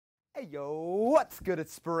Hey yo, what's good?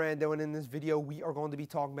 It's Sperando, and in this video we are going to be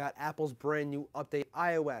talking about Apple's brand new update,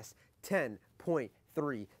 iOS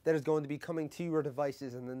 10.3, that is going to be coming to your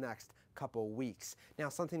devices in the next couple weeks. Now,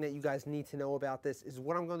 something that you guys need to know about this is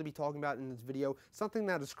what I'm going to be talking about in this video, something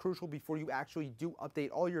that is crucial before you actually do update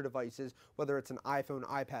all your devices, whether it's an iPhone,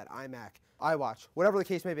 iPad, iMac, iWatch, whatever the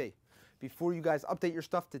case may be. Before you guys update your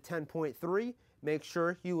stuff to 10.3, make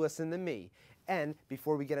sure you listen to me. And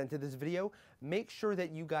before we get into this video, make sure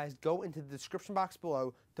that you guys go into the description box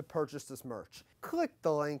below to purchase this merch. Click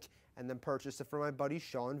the link and then purchase it from my buddy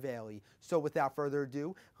Sean Bailey. So without further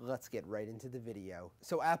ado, let's get right into the video.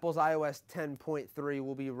 So Apple's iOS 10.3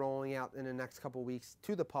 will be rolling out in the next couple weeks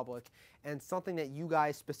to the public, and something that you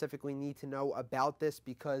guys specifically need to know about this,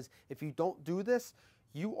 because if you don't do this,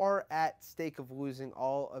 you are at stake of losing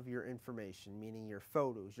all of your information, meaning your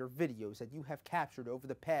photos, your videos that you have captured over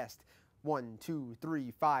the past 1, 2,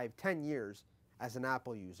 3, 5, 10 years as an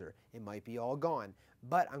Apple user. It might be all gone,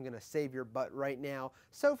 but I'm going to save your butt right now.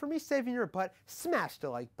 So for me saving your butt, smash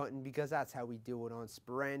the like button, because that's how we do it on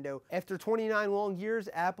Sperando. After 29 long years,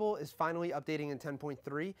 Apple is finally updating in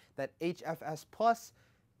 10.3 that HFS Plus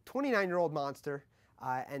 29-year-old monster.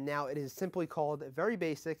 And now it is simply called, very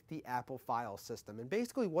basic, the Apple file system. And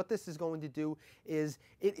basically what this is going to do is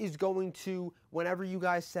it is going to, whenever you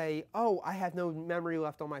guys say, oh, I have no memory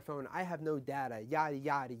left on my phone, I have no data, yada,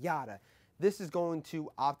 yada, yada, this is going to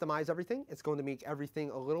optimize everything. It's going to make everything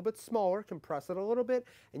a little bit smaller, compress it a little bit,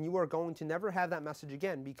 and you are going to never have that message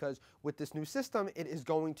again, because with this new system, it is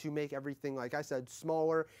going to make everything, like I said,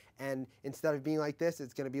 smaller, and instead of being like this,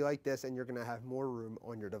 it's going to be like this, and you're going to have more room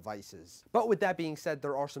on your devices. But with that being said,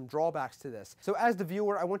 there are some drawbacks to this. So as the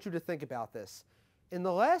viewer, I want you to think about this. In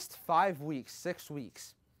the last 5 weeks, 6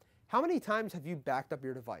 weeks, how many times have you backed up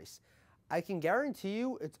your device? I can guarantee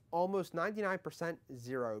you it's almost 99%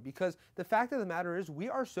 zero, because the fact of the matter is we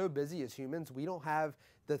are so busy as humans, we don't have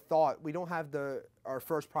the thought, we don't have our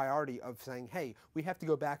first priority of saying, hey, we have to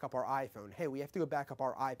go back up our iPhone, hey, we have to go back up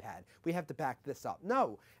our iPad, we have to back this up.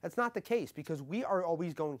 No, that's not the case, because we are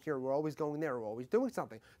always going here, we're always going there, we're always doing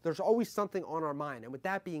something. There's always something on our mind. And with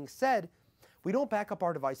that being said, we don't back up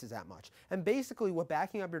our devices that much. And basically what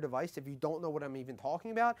backing up your device, if you don't know what I'm even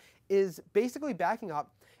talking about, is basically backing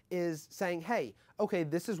up is saying, hey, okay,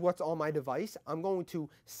 this is what's on my device. I'm going to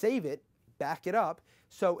save it, back it up,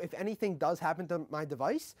 so if anything does happen to my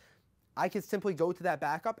device, I can simply go to that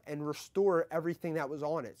backup and restore everything that was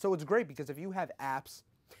on it. So it's great, because if you have apps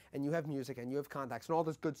and you have music and you have contacts and all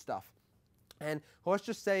this good stuff, and let's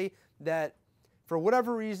just say that for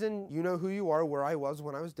whatever reason, you know who you are, where I was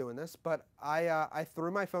when I was doing this, but I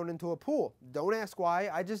threw my phone into a pool. Don't ask why,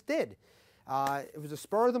 I just did. It was a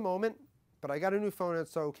spur of the moment, but I got a new phone and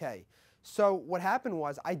it's okay. So what happened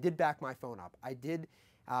was I did back my phone up. I did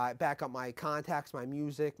back up my contacts, my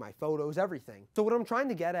music, my photos, everything. So what I'm trying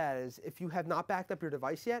to get at is, if you have not backed up your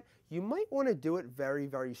device yet, you might want to do it very,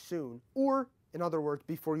 very soon, or in other words,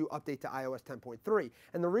 before you update to iOS 10.3.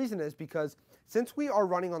 And the reason is because since we are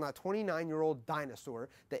running on that 29-year-old dinosaur,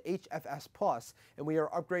 the HFS Plus, and we are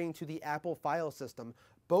upgrading to the Apple file system,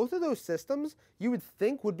 both of those systems you would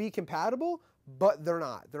think would be compatible, but they're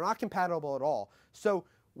not. They're not compatible at all. So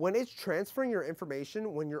when it's transferring your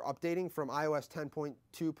information, when you're updating from iOS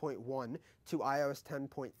 10.2.1 to iOS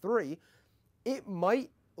 10.3, it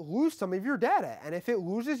might lose some of your data. And if it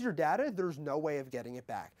loses your data, there's no way of getting it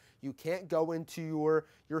back. You can't go into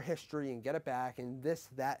your history and get it back and this,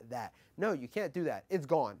 that. No, you can't do that. It's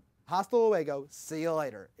gone. Hasta luego, see you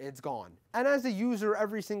later. It's gone. And as a user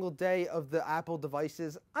every single day of the Apple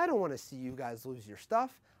devices, I don't want to see you guys lose your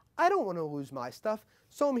stuff. I don't want to lose my stuff,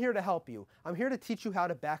 so I'm here to help you. I'm here to teach you how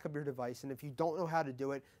to back up your device, and if you don't know how to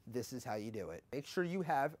do it, this is how you do it. Make sure you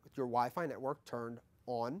have your Wi-Fi network turned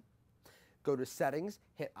on. Go to Settings,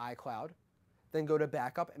 hit iCloud, then go to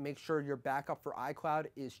Backup and make sure your backup for iCloud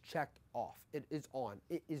is checked off. It is on.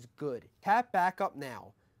 It is good. Tap Backup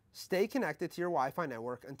now. Stay connected to your Wi-Fi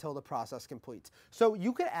network until the process completes. So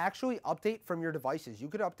you could actually update from your devices. You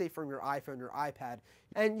could update from your iPhone, your iPad,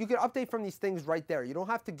 and you could update from these things right there. You don't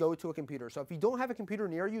have to go to a computer. So if you don't have a computer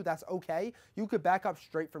near you, that's okay. You could back up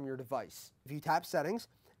straight from your device. If you tap Settings,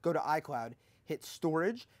 go to iCloud, hit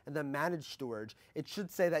Storage, and then Manage Storage. It should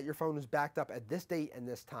say that your phone was backed up at this date and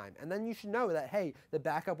this time. And then you should know that, hey, the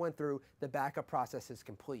backup went through, the backup process is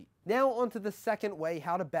complete. Now onto the second way,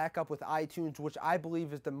 how to back up with iTunes, which I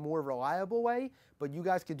believe is the more reliable way, but you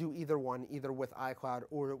guys could do either one, either with iCloud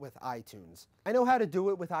or with iTunes. I know how to do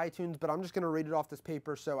it with iTunes, but I'm just going to read it off this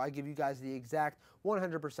paper so I give you guys the exact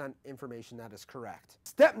 100% information that is correct.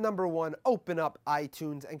 Step number 1, open up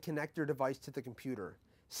iTunes and connect your device to the computer.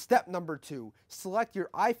 Step number 2, select your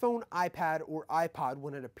iPhone, iPad, or iPod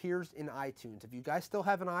when it appears in iTunes. If you guys still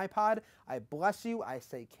have an iPod, I bless you. I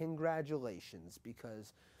say congratulations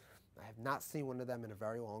because I have not seen one of them in a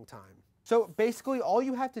very long time. So basically all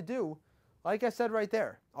you have to do, like I said right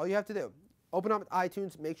there, all you have to do, open up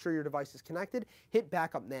iTunes, make sure your device is connected, hit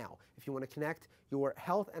backup now. If you want to connect your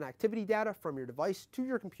health and activity data from your device to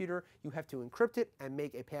your computer, you have to encrypt it and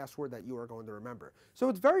make a password that you are going to remember. So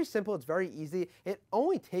it's very simple, it's very easy. It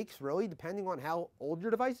only takes, really, depending on how old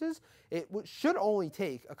your device is, it should only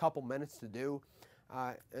take a couple minutes to do.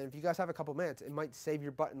 And if you guys have a couple minutes, it might save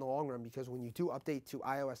your butt in the long run, because when you do update to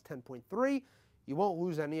iOS 10.3, you won't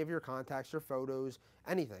lose any of your contacts, your photos,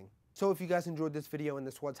 anything. So if you guys enjoyed this video and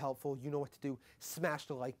this was helpful, you know what to do. Smash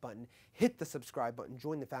the like button, hit the subscribe button,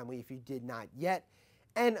 join the family if you did not yet.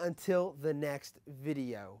 And until the next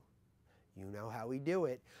video, you know how we do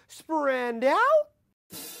it. Sperando!